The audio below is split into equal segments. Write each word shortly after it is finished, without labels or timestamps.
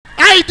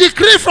I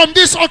decree from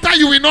this altar,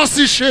 you will not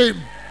see shame.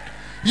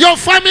 Your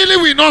family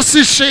will not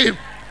see shame.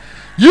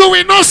 You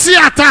will not see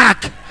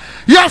attack.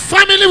 Your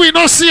family will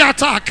not see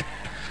attack.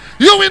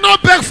 You will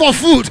not beg for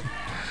food.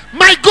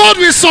 My God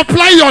will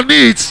supply your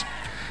needs.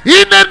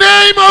 In the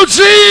name of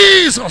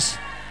Jesus.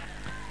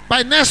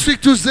 By next week,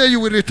 Tuesday,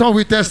 you will return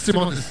with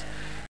testimonies.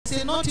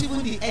 Say, not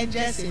even the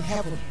angels in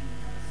heaven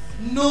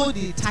know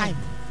the time,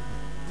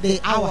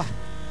 the hour.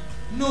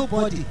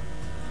 Nobody.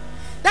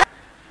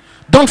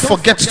 Don't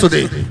forget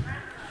today.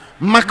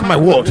 Mark my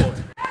word.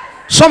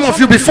 Some of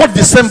you, before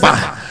December,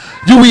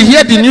 you will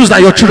hear the news that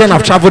your children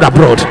have traveled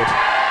abroad.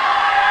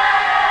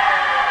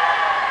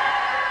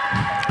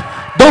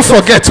 Don't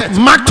forget.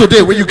 Mark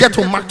today. When you get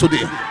to mark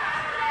today.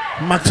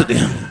 Mark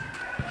today.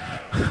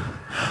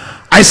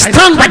 I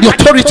stand by the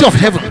authority of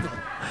heaven.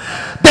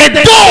 The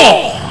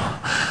door.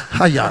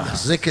 I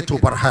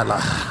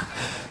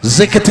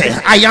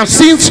am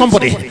seeing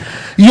somebody.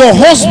 Your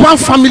husband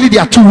family, they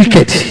are too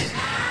wicked.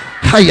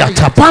 I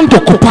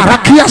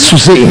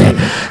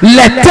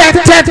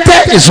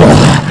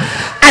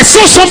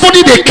saw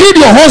somebody, they killed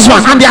your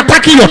husband and they are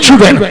attacking your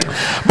children.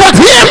 But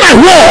hear my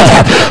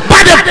word,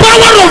 by the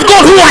power of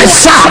God who I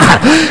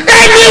serve,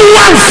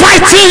 anyone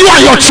fighting you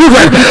and your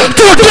children,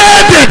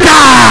 today they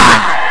die.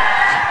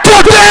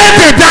 Today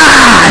they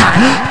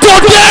die.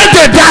 Today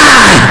they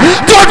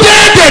die.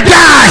 Today they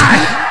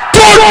die.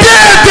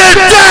 Today they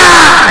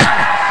die.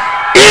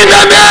 In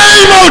the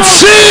name of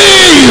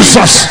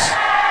Jesus.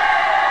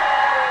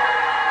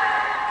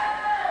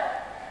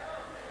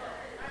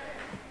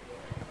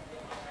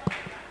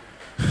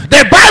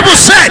 The Bible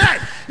said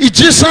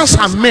Egyptians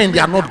are men, they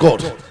are not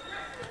God.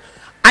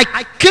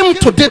 I came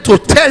today to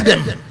tell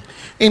them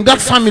in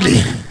that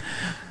family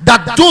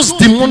that those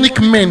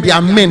demonic men, they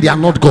are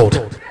not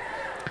God.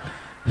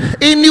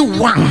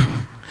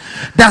 Anyone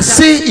that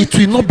say it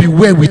will not be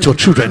well with your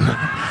children,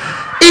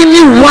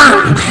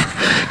 anyone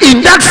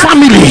in that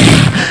family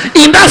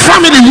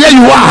where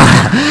you are,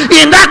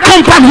 in that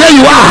compound where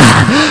you are,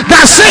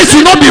 that says it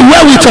will not be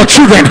well with your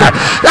children,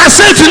 that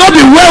says it will not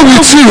be well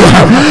with you,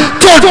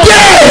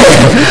 today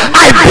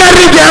I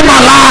bury them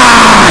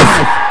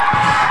alive.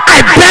 I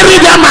bury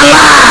them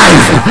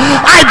alive.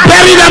 I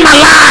bury them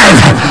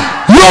alive.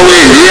 You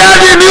will hear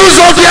the news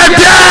of their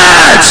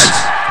death.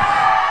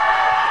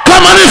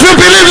 Come on, if you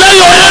believe, let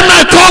your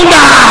amen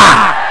thunder.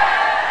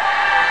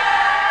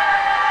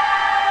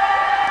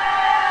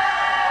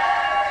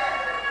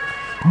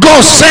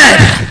 God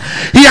said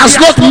he has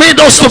not made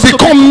us to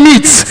become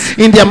meat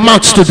in their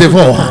mouths to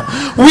devour.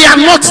 We are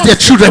not their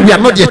children, we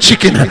are not their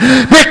chicken.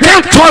 They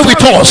can't toy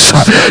with us,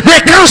 they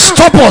can't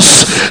stop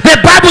us. The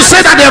Bible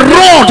said that the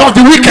rod of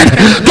the wicked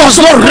does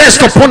not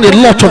rest upon the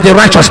lot of the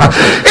righteous.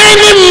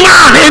 Any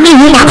man, any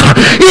woman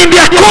in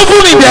their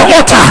coven, in their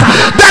altar,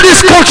 that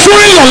is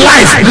controlling your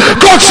life,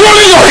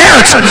 controlling your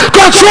health,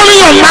 controlling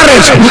your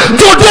marriage,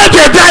 today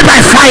they die by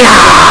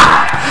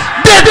fire.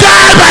 They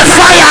die by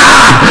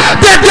fire.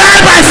 They die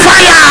by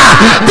fire.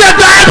 They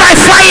die by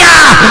fire.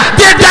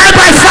 They die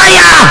by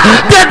fire.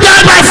 They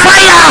die by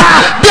fire.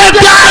 They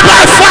die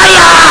by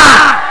fire.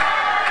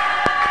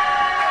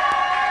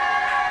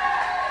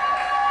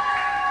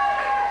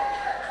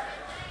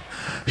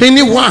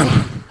 Anyone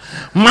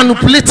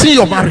manipulating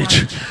your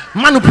marriage,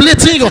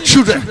 manipulating your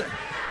children,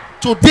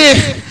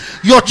 today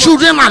your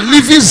children are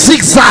living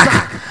zigzag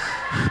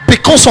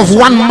because of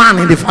one man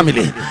in the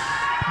family,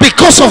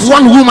 because of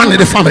one woman in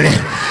the family.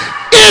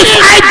 If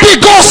I be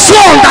God's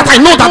son that I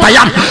know that I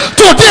am,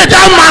 today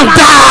that man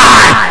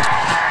die.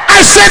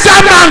 I said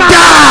that man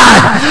die.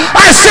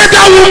 I said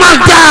that woman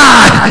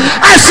die.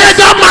 I said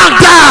that man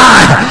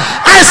die.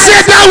 I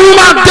said that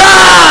woman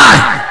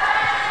die.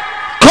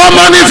 Come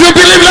on, if you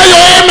believe, let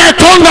your amen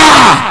thunder.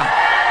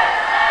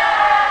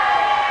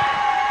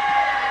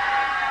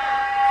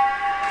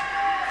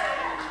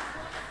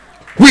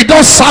 We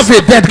don't serve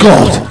a dead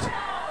God.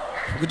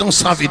 We don't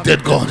serve a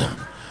dead God.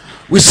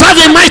 We serve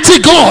a mighty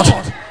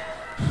God.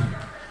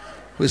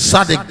 We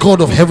serve the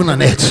God of heaven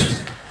and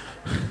earth.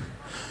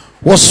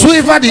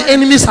 Whatsoever the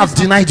enemies have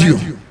denied you,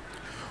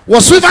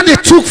 whatsoever they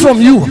took from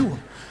you,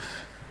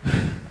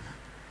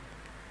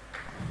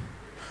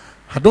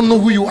 I don't know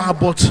who you are,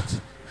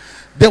 but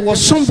there was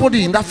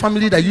somebody in that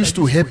family that used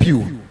to help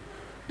you.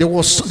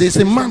 There's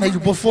a man that you,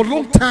 but for a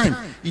long time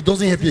he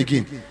doesn't help you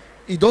again.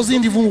 He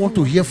doesn't even want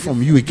to hear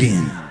from you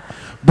again.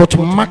 But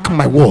mark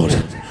my word,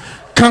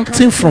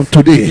 counting from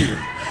today,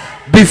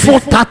 before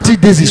 30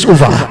 days is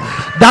over,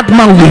 that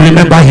man will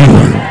remember you.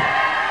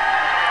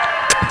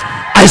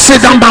 I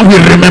said that man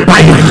will remember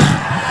you.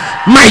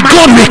 My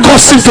God will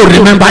cause him to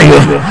remember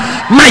you.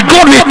 My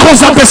God will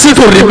cause that person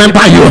to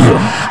remember you.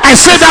 I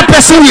said that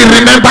person will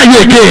remember you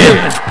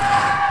again.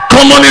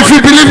 Come on, if you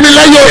believe me,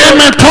 let your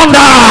amen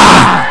thunder.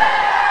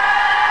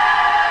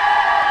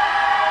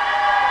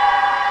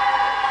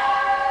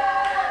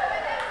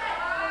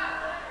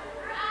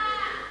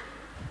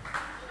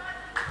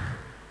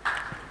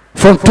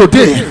 From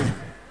today,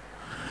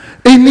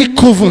 any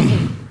coven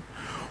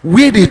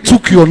where they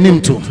took your name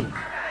to,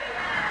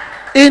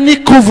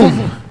 any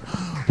coven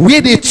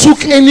where they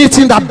took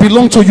anything that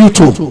belonged to you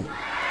to.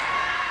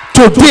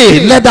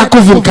 Today, let that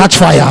coven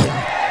catch fire.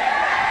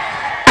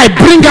 I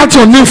bring out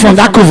your name from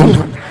that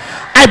coven.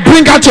 I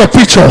bring out your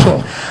picture.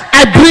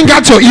 I bring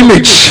out your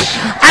image.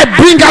 I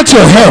bring out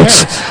your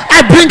health.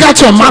 I bring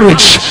out your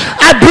marriage.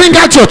 I bring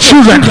out your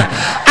children.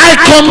 I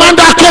command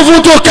that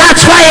coven to catch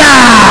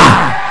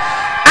fire.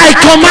 I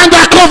command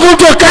that coven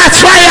to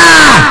catch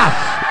fire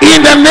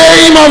in the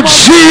name of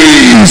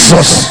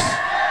Jesus.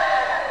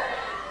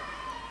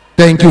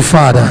 Thank you,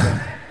 Father.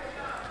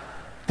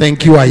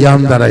 Thank you, I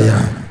am that I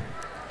am.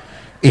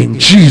 In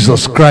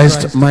Jesus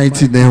Christ's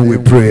mighty name we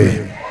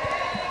pray.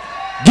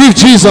 Give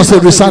Jesus a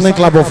resounding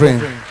clap of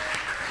praise.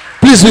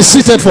 Please be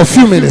seated for a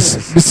few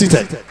minutes. Be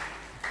seated.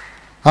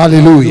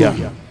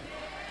 Hallelujah.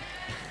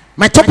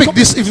 My topic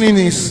this evening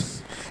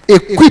is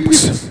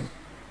equipped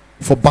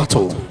for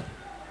battle.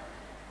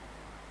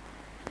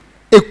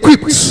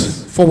 Equipped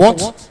for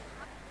what?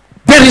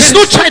 There is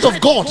no child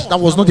of God that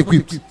was not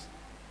equipped.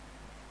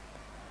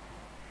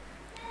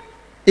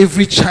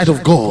 Every child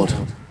of God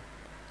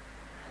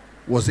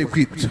was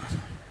equipped.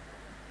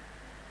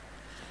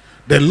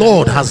 The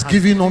Lord has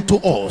given unto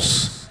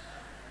us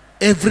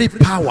every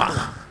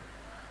power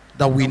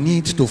that we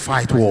need to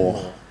fight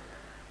war.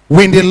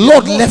 When the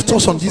Lord left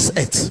us on this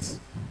earth,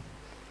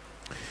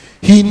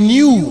 he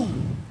knew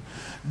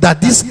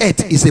that this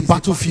earth is a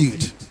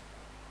battlefield.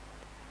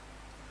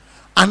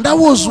 And that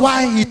was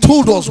why he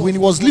told us when he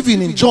was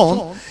living in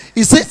John,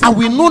 he said, I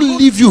will not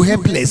leave you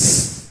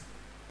helpless.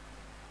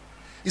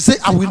 He said,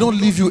 I will not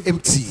leave you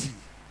empty.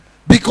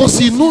 Because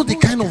he knew the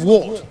kind of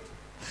world.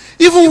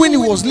 Even when he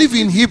was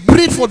living, he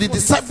prayed for the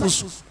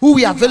disciples who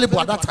were available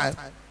at that time.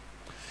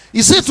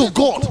 He said to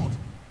God,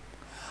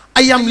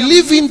 I am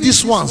leaving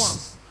these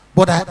ones,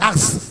 but I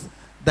ask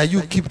that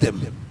you keep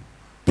them,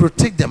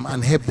 protect them,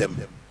 and help them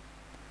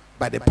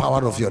by the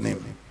power of your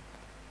name.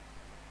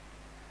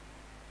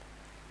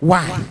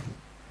 Why?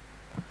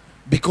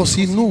 Because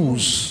he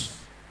knows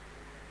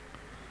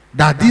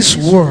that this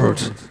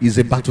world is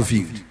a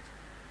battlefield.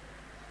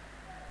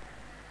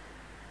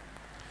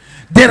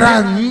 There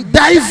are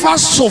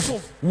diverse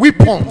of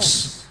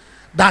weapons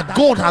that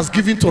God has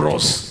given to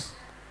us.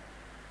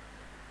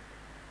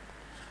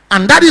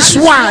 And that is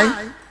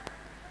why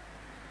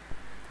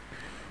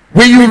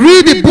when you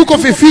read the book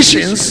of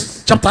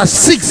Ephesians chapter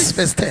 6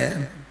 verse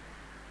 10,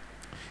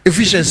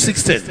 Ephesians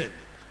 6:10,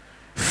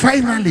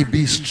 finally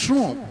be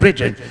strong,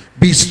 brethren,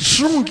 be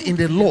strong in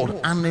the Lord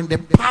and in the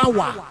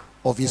power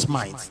of his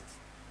might.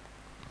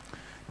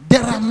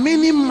 There are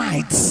many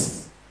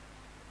mights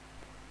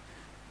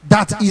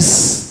that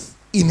is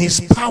in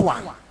his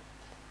power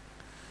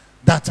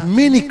that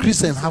many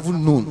Christians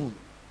haven't known.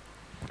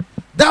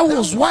 That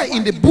was why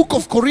in the book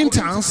of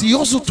Corinthians he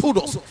also told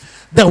us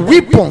the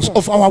weapons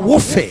of our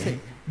warfare,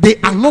 they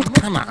are not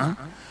carnal,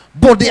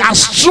 but they are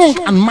strong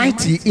and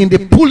mighty in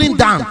the pulling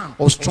down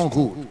of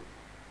stronghold.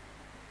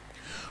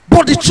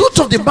 But the truth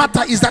of the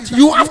matter is that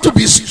you have to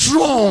be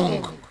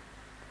strong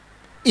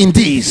in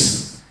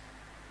this.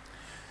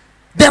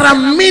 There are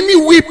many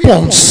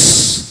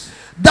weapons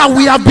that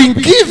we have been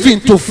given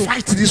to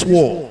fight this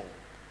war.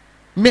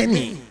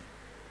 Many.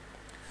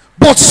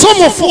 But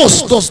some of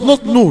us does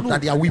not know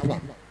that they are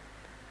weapons.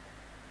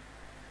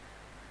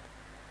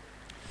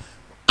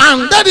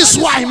 And that is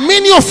why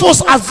many of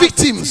us are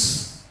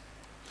victims.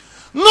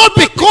 Not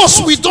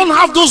because we don't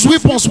have those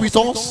weapons with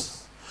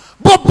us,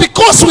 but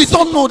because we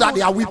don't know that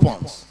they are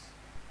weapons.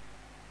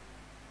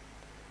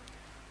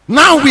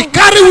 Now we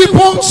carry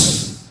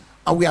weapons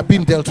and we are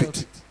being dealt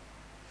with.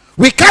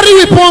 We carry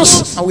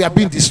weapons and we are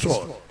being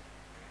destroyed.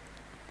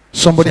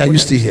 Somebody, are you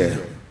still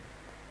here?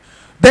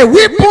 The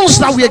weapons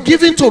that we are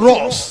given to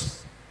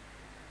us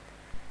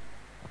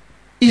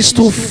is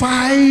to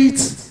fight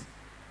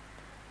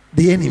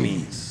the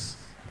enemies.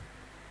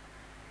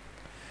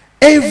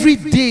 Every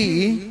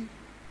day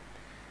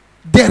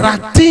there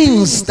are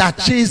things that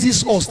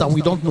chases us that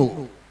we don't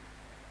know.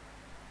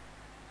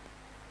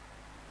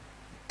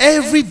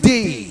 Every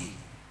day,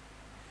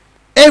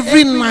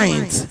 every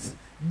night,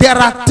 there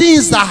are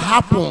things that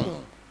happen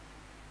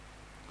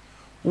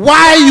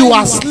while you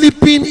are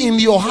sleeping in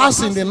your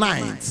house in the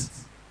night.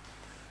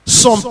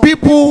 Some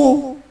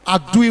people are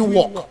doing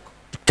work,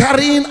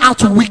 carrying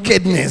out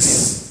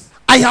wickedness.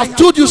 I have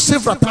told you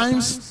several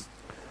times,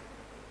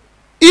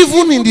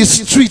 even in the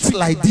streets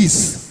like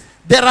this,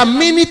 there are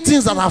many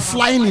things that are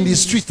flying in the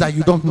street that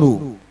you don't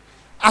know.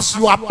 As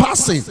you are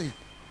passing,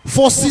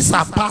 forces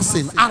are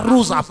passing,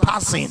 arrows are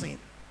passing.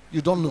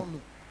 You don't know.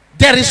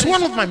 There is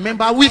one of my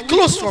members, we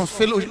closed from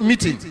fellow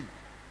meeting.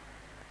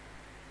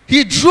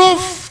 He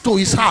drove to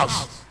his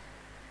house.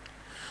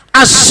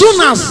 As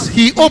soon as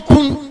he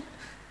opened,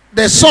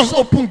 the son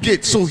opened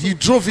gate, so he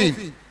drove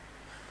in.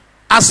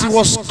 As he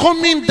was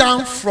coming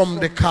down from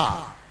the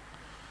car,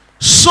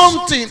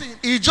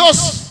 he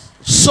just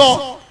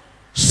saw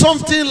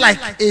something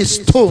like a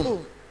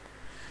stone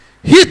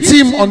hit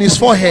him on his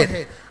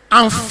forehead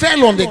and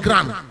fell on the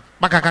ground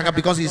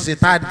because it's a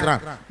tired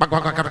ground.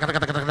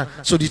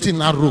 So the thing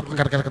now broke.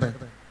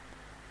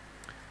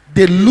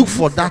 They look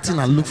for that thing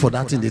and look for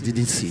that thing, they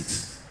didn't see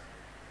it.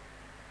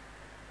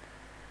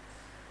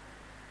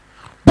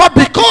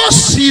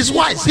 he is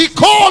wise. He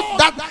called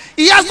that.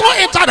 He has not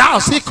entered the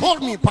house. He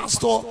called me,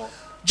 Pastor.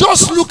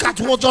 Just look at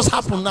what just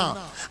happened now.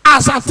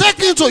 As I'm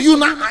taking to you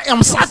now, I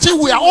am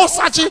searching. We are all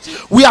searching.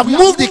 We have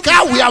moved the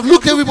car. We have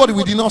looked everybody.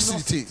 We did not see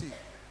the thing.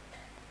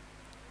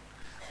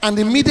 And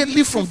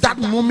immediately from that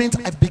moment,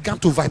 I began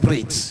to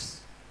vibrate.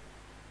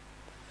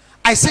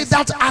 I said,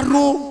 that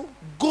arrow,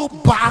 go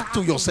back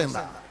to your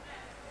sender.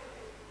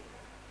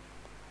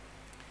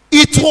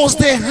 It was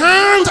the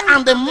hand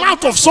and the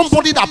mouth of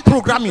somebody that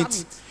programmed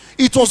it.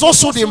 It was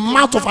also the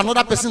mouth of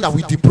another person that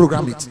will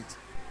deprogram it.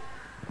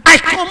 I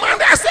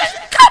commanded, I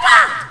said, come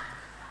on.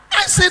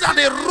 I said that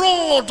the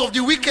rod of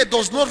the wicked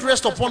does not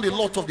rest upon the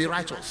lot of the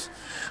righteous.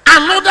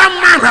 Another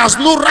man has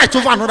no right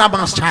over another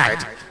man's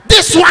child.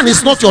 This one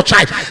is not your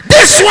child.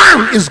 This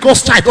one is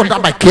God's child under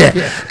my care.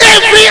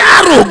 Every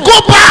arrow,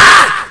 go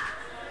back.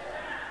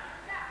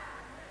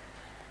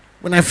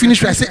 When I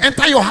finished, I said,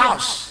 enter your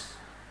house.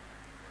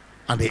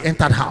 And they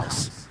entered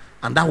house.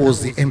 And that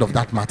was the end of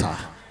that matter.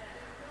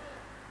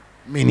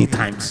 Many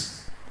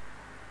times.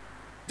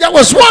 There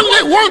was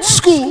one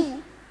school.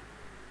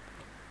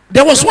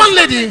 There was one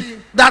lady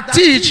that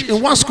teach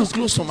in one school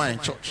close to my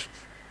church.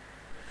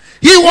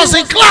 He was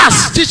in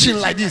class teaching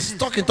like this,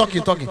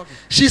 talking.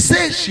 She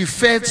said she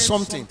felt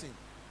something.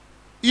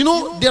 You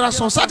know, there are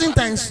some certain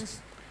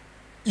times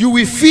you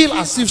will feel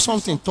as if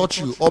something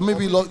touched you, or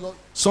maybe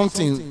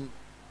something.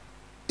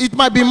 It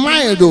might be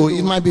mild though,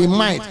 it might be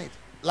mild,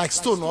 like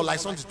stone or like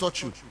something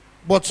touch you.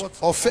 But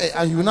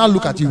and you now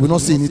look at it, you will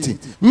not see anything.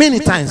 Many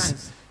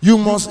times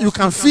you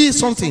can feel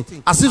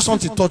something as if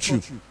something touched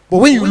you. But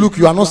when you look,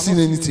 you are not seeing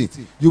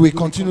anything. You will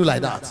continue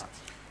like that.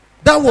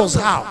 That was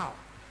how.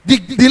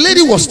 The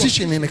lady was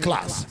teaching in a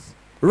class,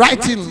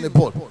 writing on the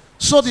board.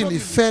 Suddenly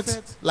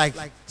felt like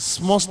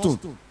small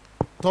stone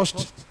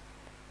touched.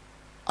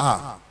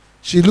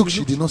 She looked,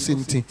 she did not see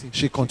anything.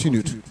 She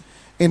continued.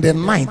 In the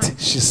night,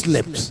 she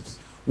slept.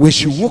 When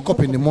she woke up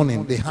in the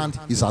morning, the hand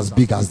is as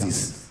big as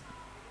this.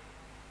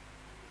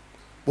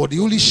 But the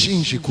only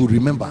thing she could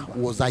remember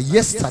was that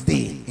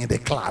yesterday in the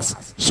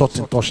class,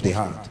 something touched the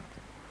hand.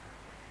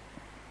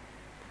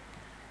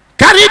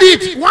 Carried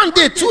it 1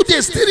 day, 2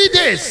 days, 3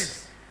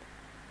 days.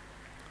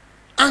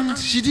 And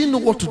she didn't know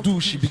what to do.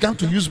 She began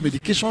to use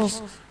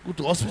medications, go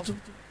to hospital.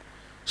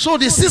 So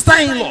the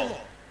sister-in-law,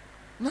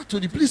 not to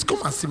the please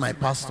come and see my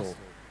pastor.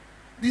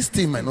 This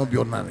thing might not be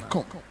ordinary.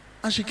 Come.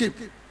 And she came.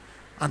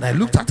 And I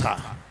looked at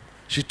her.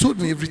 She told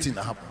me everything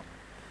that happened.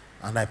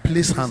 And I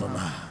placed hand on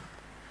her.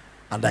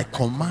 And I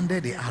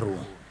commanded the arrow.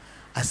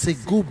 I said,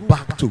 go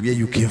back to where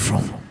you came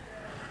from.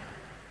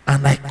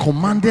 And I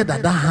commanded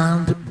that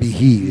hand be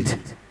healed.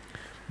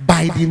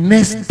 By the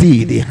next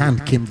day, the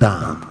hand came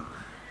down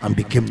and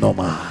became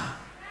normal.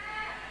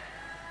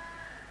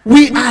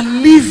 We are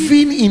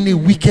living in a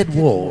wicked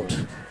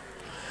world.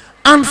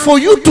 And for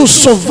you to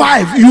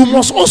survive, you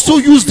must also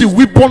use the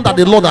weapon that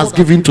the Lord has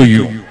given to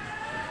you.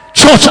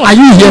 Church, are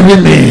you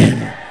hearing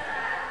me?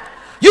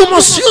 You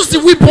must use the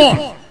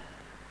weapon.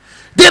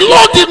 The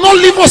Lord did not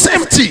leave us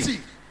empty.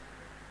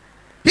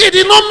 He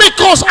did not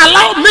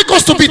make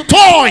us to be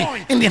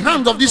toy in the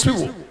hands of these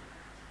people.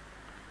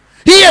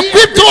 He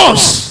equipped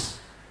us.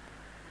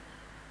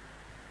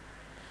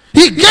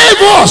 He gave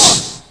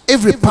us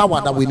every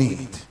power that we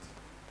need.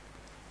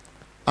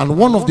 And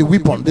one of the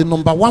weapons, the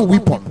number one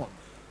weapon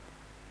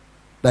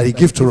that he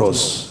gave to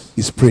us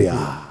is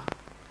prayer.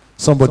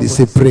 Somebody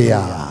say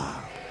prayer.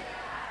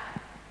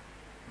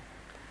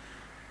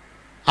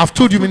 I've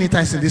told you many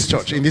times in this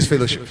church, in this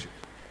fellowship,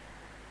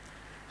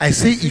 I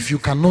say if you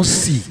cannot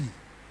see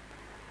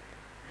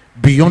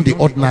beyond the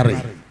ordinary,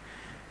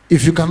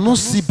 if you cannot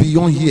see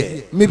beyond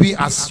here, maybe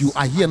as you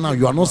are here now,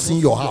 you are not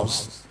seeing your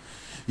house.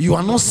 You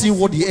are not seeing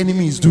what the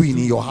enemy is doing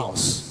in your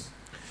house.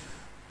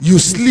 You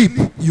sleep,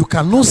 you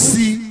cannot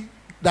see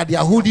that they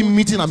are holding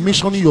meeting and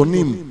mentioning your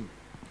name.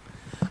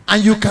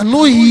 And you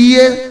cannot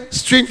hear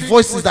strange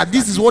voices that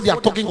this is what they are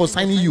talking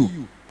concerning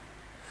you.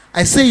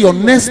 I say your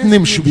next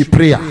name should be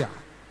prayer.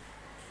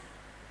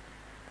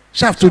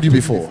 Shall I have told you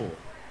before?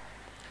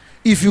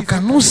 If you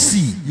cannot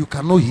see, you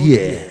cannot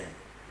hear,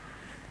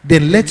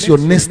 then let your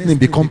next name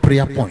become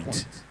prayer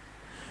point.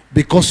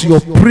 Because your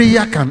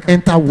prayer can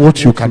enter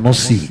what you cannot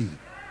see.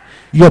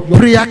 Your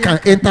prayer can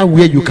enter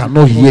where you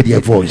cannot hear their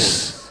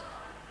voice.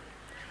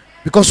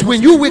 Because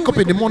when you wake up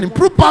in the morning,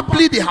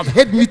 probably they have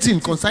had meeting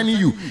concerning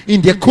you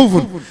in their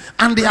coven,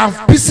 and they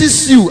have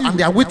pieces you and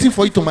they are waiting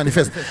for you to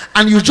manifest.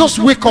 And you just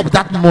wake up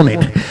that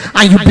morning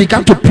and you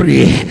began to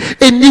pray.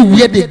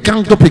 Anywhere they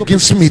ganged up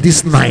against me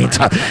this night,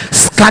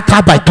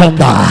 scatter by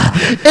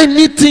thunder.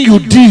 Anything you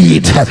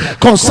did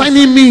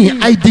concerning me,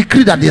 I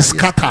decree that they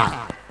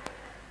scatter.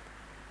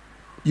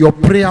 Your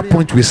prayer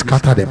point will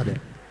scatter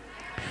them.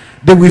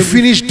 They will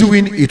finish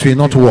doing it, will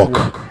not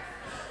work.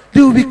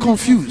 They will be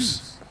confused.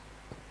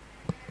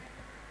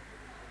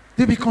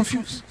 They'll be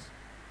confused.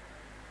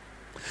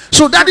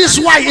 So that is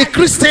why a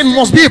Christian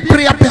must be a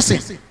prayer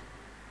person.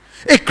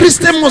 A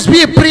Christian must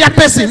be a prayer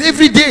person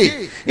every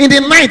day, in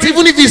the night,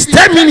 even if it's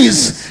 10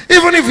 minutes,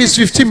 even if it's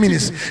 15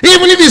 minutes,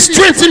 even if it's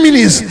 20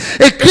 minutes.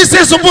 A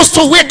Christian is supposed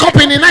to wake up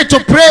in the night to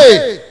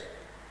pray.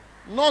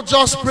 Not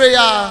just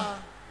prayer.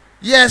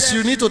 Yes,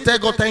 you need to tell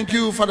God, thank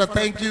you, Father,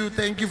 thank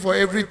you for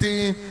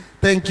everything.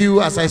 Thank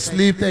you as I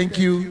sleep, thank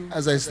you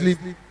as I sleep.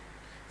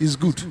 It's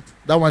good.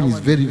 That one is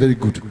very, very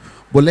good.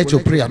 But let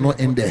your prayer not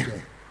end there.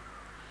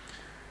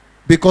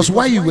 Because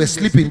while you were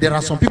sleeping, there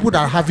are some people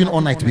that are having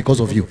all night because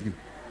of you.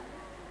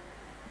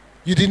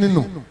 You didn't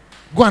know.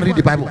 Go and read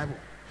the Bible.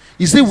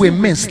 He said when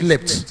men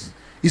slept,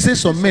 he said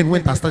some men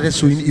went and started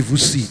sowing evil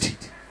seed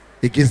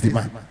against the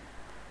man.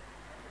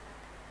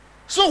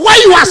 So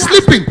while you are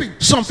sleeping,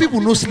 some people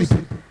no sleep.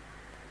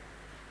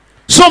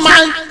 Some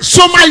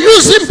are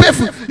using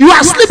perfume. You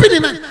are sleeping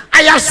in night.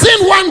 I have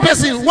seen one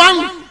person,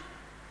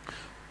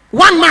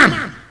 one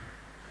man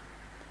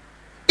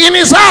in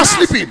his house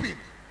sleeping.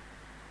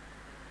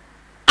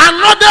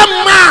 Another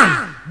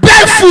man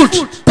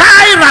barefoot,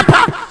 tie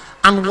wrapper,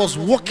 and was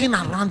walking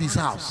around his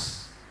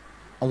house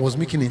and was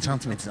making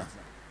enchantments.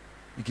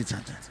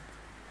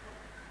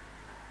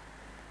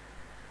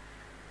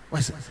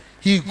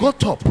 He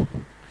got up.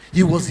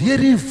 He was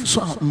hearing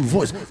some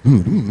voice.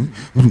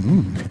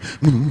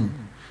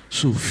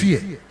 So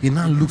fear. He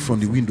now looked from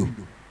the window.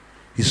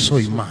 He saw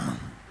a man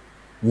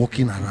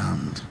walking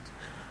around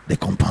the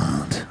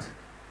compound.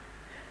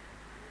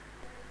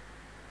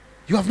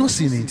 You have not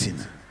seen anything.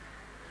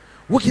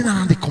 Walking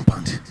around the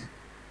compound.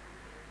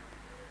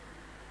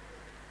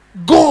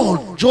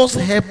 God just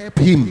helped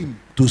him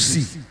to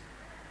see.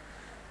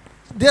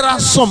 There are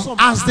some,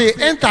 as they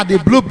enter, they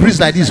blow breeze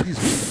like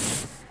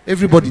this.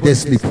 Everybody there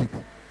sleep.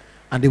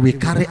 And they will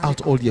carry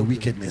out all their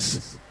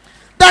wickedness.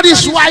 That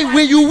is why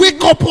when you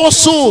wake up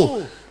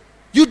also,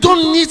 you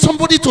don't need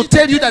somebody to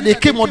tell you that they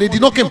came or they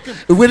did not come.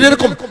 When they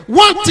come,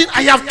 one thing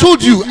I have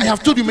told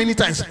you many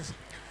times.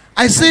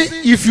 I say,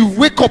 if you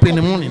wake up in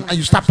the morning and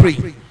you start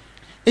praying,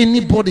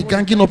 anybody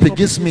ganging up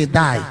against me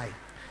die.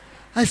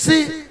 I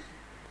say,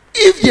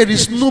 if there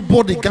is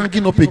nobody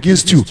ganging up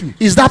against you,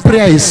 is that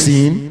prayer a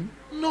sin?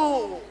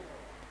 No.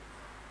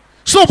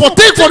 So, but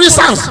take for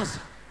instance,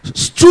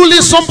 truly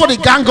somebody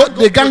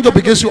ganged up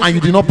against you and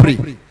you did not pray,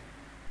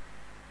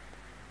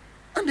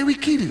 and they will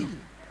kill you.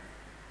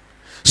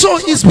 So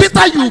it's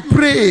better you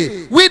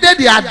pray, whether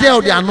they are there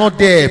or they are not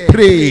there.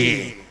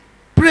 Pray.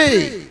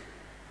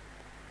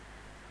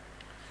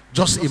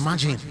 Just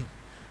imagine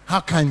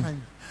how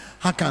can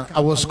I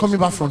was coming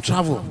back from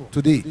travel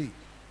today,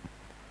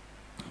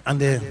 and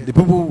the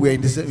people were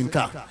in the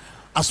car.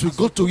 As we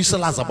go to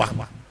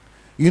Isalazaba,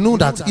 you know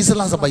that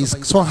Isalazaba is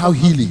somehow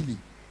healing.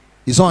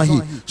 It's on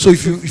here. So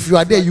if you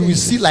are there, you will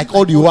see like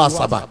all the whole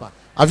Asaba.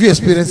 Have you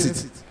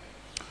experienced it?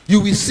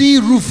 You will see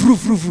roof.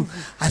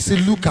 I say,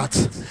 look at.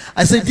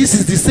 I say, this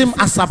is the same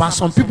Asaba.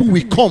 Some people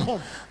will come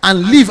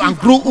and live and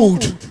grow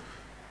old.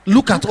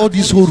 Look at all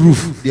this whole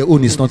roof. Their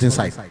own is not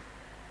inside.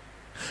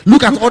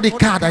 Look at all the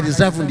car that is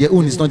driving. Their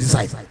own is not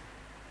inside.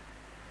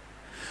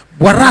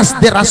 Whereas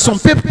there are some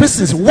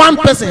persons, one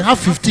person have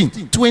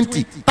 15,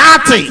 20,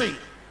 30.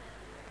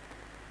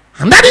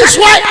 And that is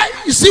why,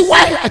 you see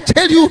why I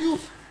tell you,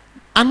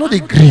 I not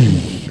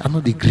agree.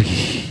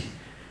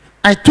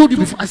 I told you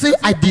before, I say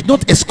I did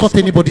not escort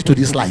anybody to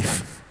this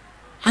life.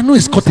 I don't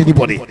escort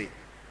anybody.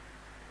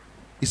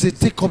 He said,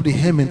 take up the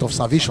helmet of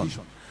salvation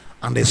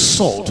and the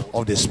sword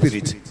of the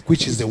Spirit,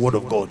 which is the word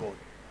of God.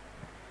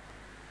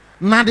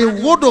 Now the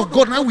word of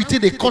God, now we say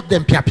they cut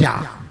them pia.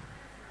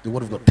 The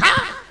word of God.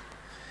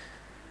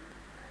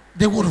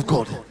 The word of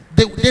God.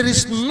 There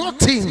is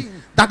nothing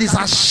that is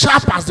as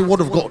sharp as the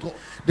word of God.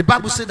 The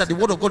Bible says that the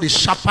word of God is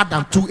sharper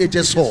than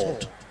two-edged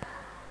sword,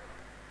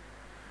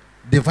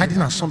 dividing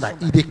asunder.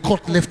 They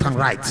cut left and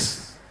right.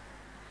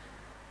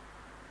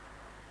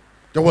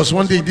 There was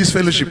one day in this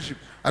fellowship,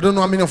 I don't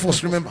know how many of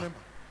us remember,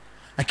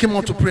 I came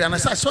out to pray and I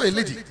said, I saw a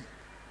lady.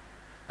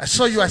 I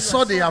saw you. I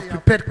saw they have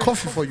prepared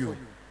coffee for you.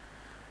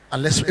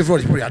 And let's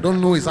everybody pray. I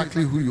don't know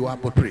exactly who you are,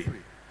 but pray.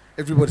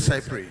 Everybody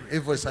say pray.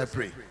 Everybody say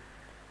pray.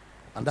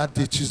 And that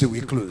day, Tuesday, we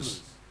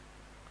close.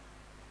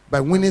 By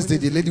Wednesday,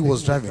 the lady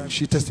was driving.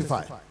 She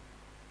testified.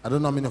 I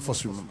don't know how many of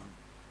us remember.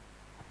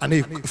 And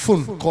a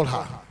phone called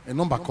her. A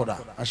number called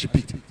her. And she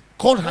picked it.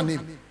 Called her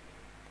name.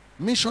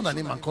 Mentioned her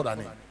name and called her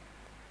name.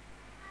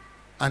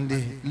 And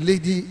the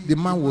lady, the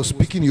man was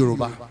speaking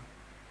Yoruba.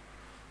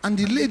 And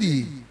the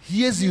lady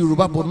hears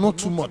Yoruba, but not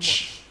too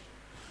much.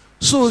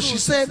 So she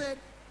said,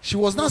 she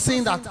was not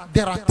saying that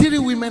there are 3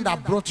 women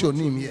that brought your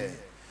name here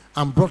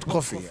and brought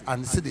coffee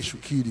and said they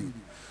should kill you.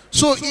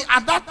 So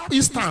at that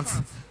instant,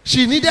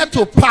 she needed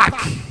to park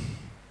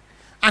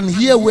and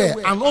hear where,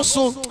 and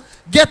also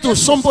get to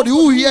somebody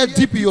who hear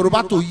deep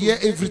Yoruba to hear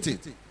everything.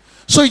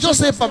 So he just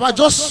said, Papa,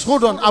 just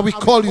hold on, I will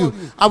call you.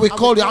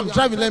 I'm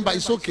driving lane, but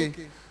it's okay.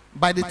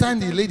 By the time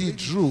the lady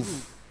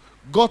drove,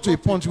 got to a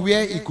point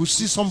where he could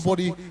see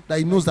somebody that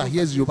he knows that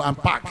hears Yoruba and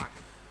park,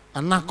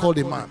 and now call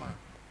the man.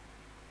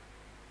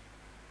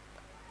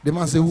 The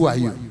man said, who are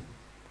you?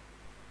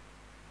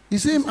 He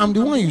said, I'm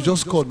the one you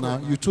just called now.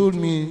 You told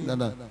me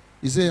that.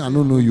 He said, I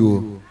don't know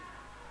you.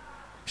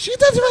 She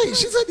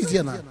said it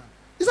here now.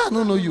 He said, I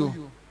don't know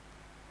you.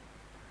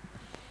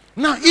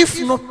 Now, if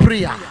not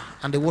prayer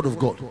and the word of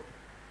God.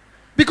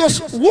 Because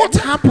what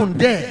happened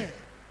there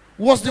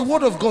was the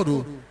word of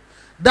God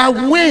that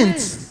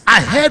went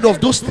ahead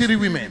of those 3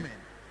 women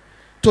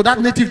to that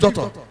native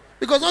daughter.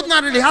 Because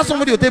ordinarily, how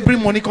somebody will take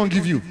bring money can't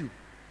give you.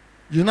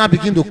 You now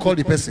begin to call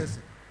the person.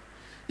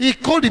 He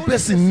called the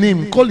person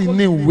name, call his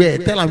name where,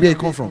 tell him where he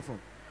come from.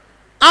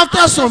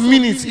 After some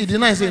minutes, he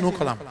denies, say no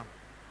call him.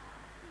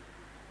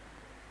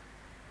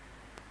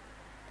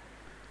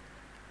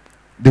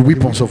 The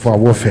weapons of our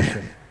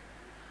warfare.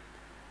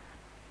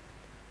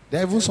 There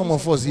are even some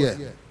of us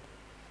here.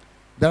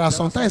 There are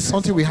sometimes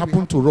something will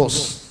happen to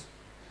us.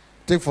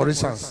 Take for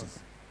instance,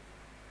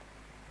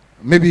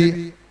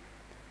 maybe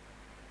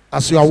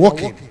as you are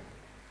walking,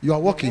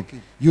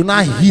 you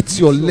now hit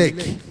your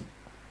leg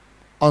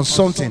on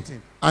something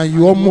and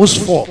you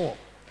almost fall.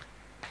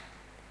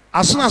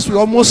 As soon as we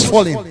almost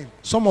falling,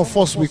 some of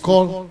us we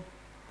call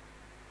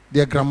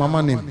their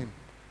grandmama name.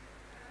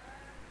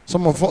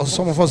 Some of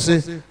us say,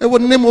 hey,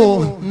 what name?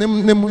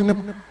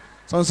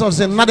 Some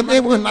say,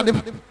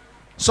 Nadim.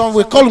 Some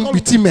we call them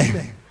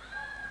Bitime.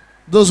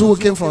 Those who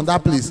came from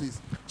that place.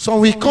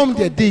 Some we come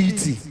their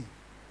deity.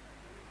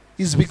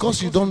 It's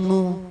because you don't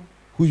know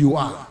who you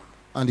are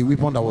and the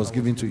weapon that was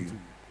given to you.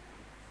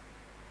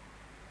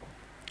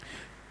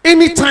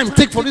 Anytime,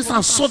 take for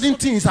instance, sudden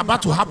thing is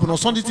about to happen or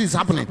something is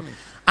happening,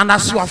 and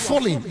as you are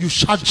falling, you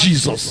shout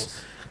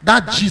Jesus.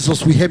 That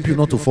Jesus will help you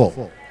not to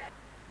fall.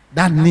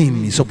 That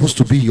name is supposed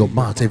to be in your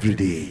mouth every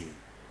day.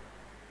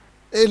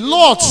 A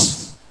lot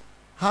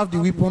have the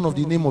weapon of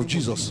the name of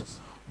Jesus,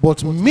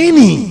 but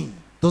many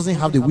doesn't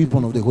have the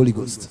weapon of the Holy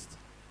Ghost.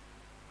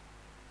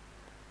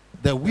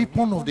 The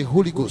weapon of the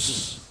Holy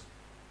Ghost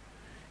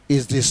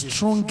is the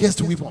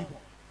strongest weapon.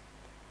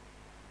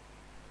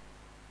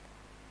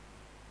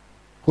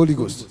 Holy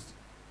Ghost.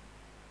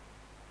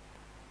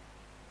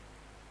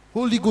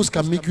 Holy Ghost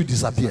can make you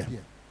disappear.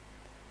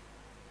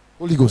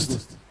 Holy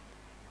Ghost.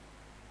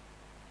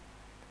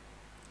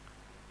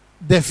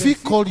 The fee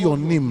call your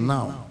name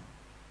now.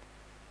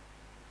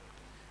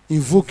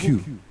 Invoke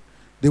you.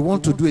 They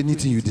want to do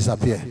anything, you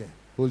disappear.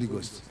 Holy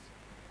Ghost.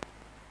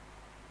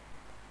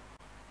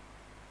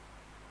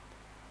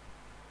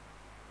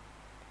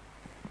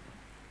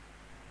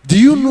 Do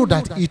you know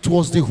that it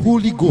was the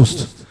Holy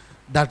Ghost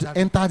that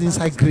entered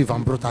inside grave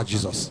and brought out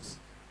Jesus?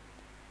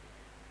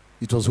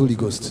 It was Holy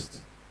Ghost.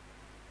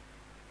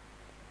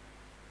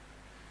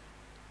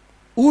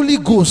 Holy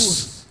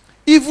Ghost,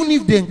 even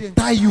if they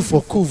tie you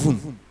for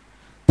coven,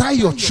 tie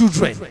your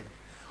children,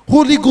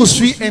 Holy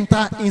Ghost will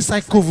enter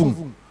inside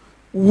coven.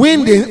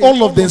 When they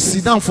all of them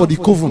sit down for the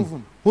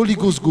coven, Holy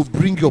Ghost go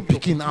bring your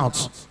picking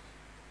out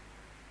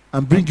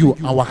and bring you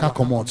a waka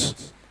come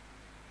out.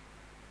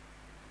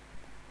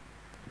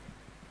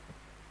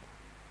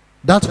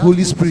 That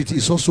Holy Spirit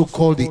is also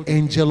called the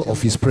angel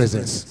of his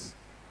presence.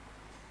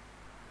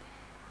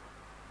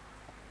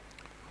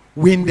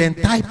 When they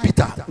tie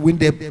Peter, when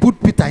they put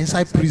Peter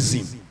inside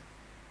prison,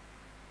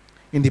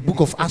 in the book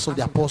of Acts of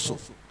the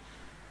Apostles,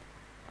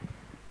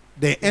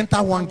 they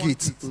enter one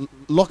gate,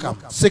 lock him,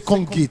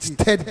 second gate,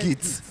 third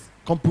gate,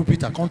 come put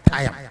Peter, come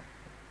tie him.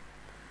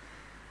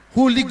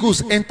 Holy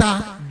Ghost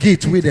enter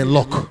gate where they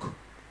lock,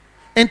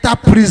 enter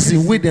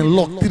prison where they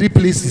lock 3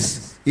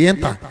 places. He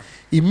enter.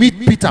 He meet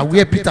Peter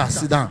where Peter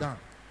sit down.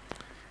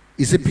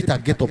 He said, Peter,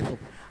 get up.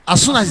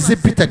 As soon as he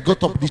said Peter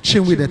got up, the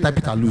chain where they tie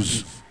Peter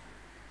loose.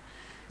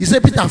 He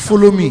said, Peter,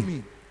 follow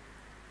me.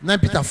 Now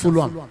Peter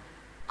follow him.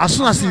 As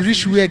soon as he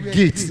reach where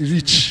gate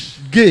reach,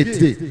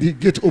 the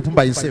gate open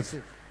by himself.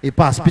 He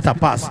pass, Peter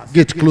pass,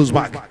 gate close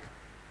back.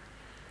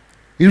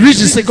 He reach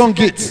the second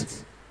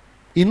gate.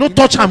 He no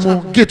touch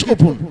him, gate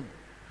open.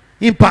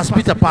 He pass,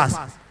 Peter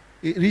pass.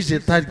 He reach the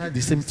third,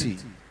 the same thing.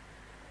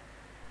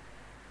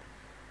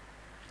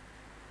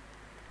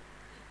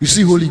 You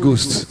see Holy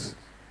Ghost.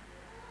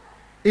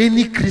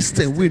 Any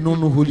Christian we don't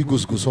know Holy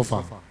Ghost go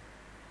suffer.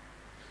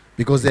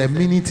 Because there are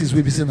many things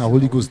we be saying the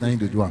Holy Ghost now in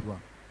the do.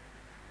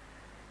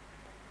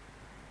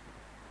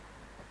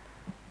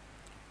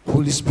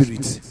 Holy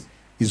Spirit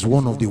is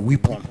one of the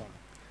weapons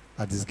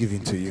that is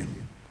given to you.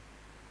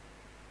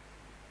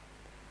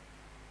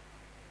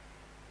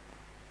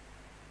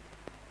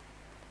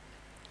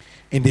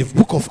 In the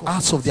book of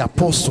Acts of the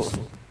Apostles,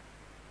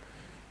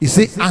 he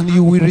said, and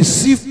you will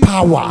receive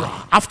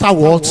power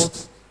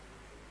afterwards.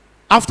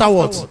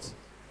 Afterwards,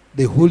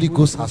 the Holy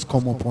Ghost has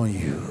come upon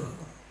you.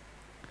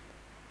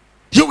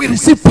 You will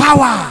receive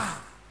power.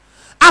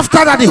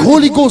 After that, the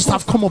Holy Ghost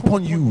have come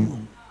upon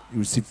you. You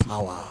receive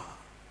power.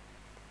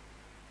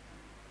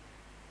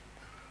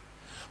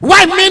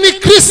 Why many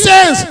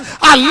Christians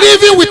are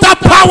living without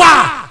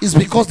power is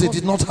because they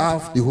did not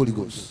have the Holy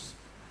Ghost.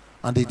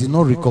 And they did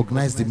not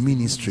recognize the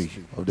ministry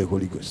of the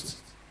Holy Ghost.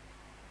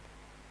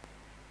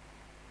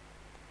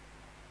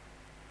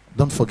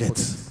 Don't forget,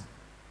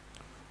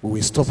 we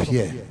will stop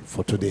here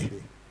for today.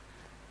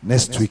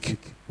 Next week,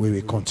 we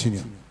will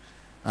continue.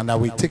 And I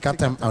will take our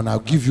time and I'll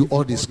give you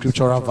all the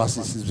scriptural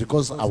verses. It's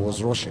because I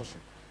was rushing.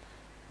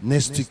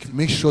 Next week,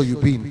 make sure you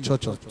be in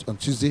church on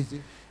Tuesday.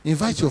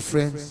 Invite your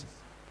friends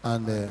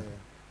and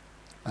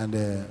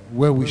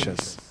well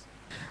wishers.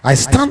 I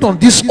stand on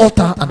this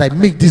altar and I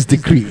make this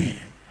decree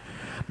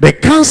The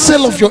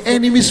counsel of your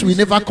enemies will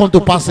never come to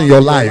pass in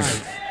your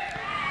life.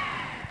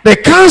 The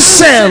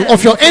counsel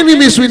of your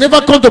enemies will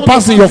never come to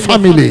pass in your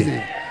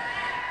family.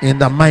 In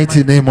the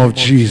mighty name of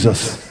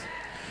Jesus.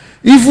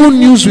 Evil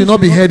news will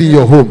not be heard in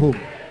your home.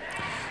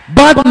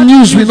 Bad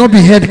news will not be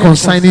heard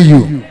concerning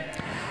you.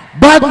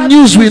 Bad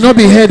news will not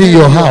be heard in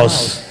your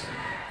house.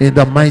 In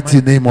the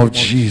mighty name of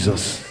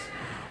Jesus.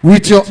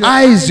 With your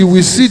eyes you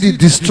will see the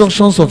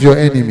destructions of your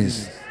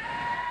enemies.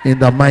 In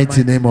the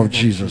mighty name of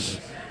Jesus.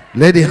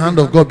 Let the hand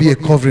of God be a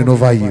covering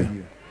over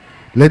you.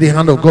 Let the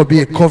hand of God be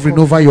a covering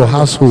over your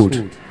household,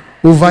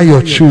 over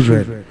your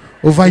children,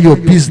 over your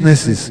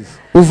businesses,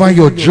 over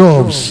your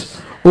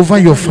jobs, over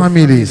your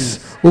families,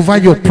 over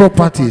your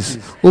properties,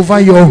 over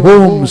your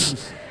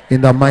homes.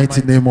 In the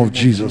mighty name of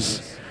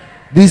Jesus.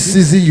 This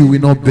season you will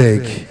not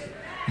beg.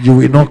 You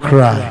will not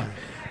cry.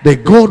 The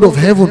God of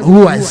heaven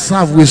who I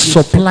serve will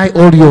supply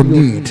all your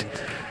need.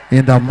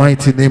 In the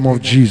mighty name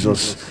of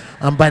Jesus.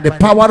 And by the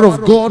power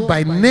of God,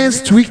 by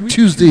next week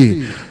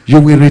Tuesday,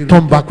 you will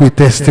return back with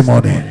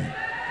testimony.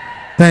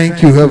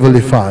 Thank you,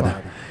 Heavenly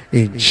Father.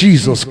 In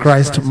Jesus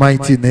Christ's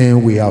mighty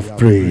name we have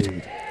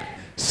prayed.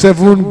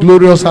 7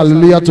 glorious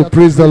hallelujah to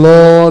praise the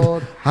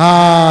Lord.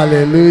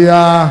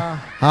 Hallelujah.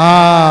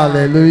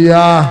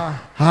 Hallelujah.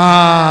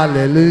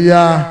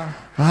 Hallelujah.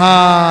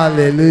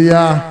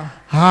 Hallelujah.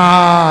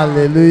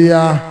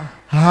 Hallelujah.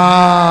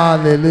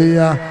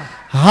 Hallelujah.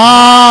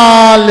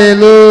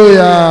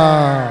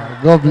 Hallelujah.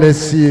 God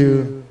bless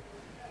you.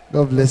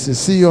 God bless you.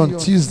 See you on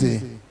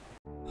Tuesday.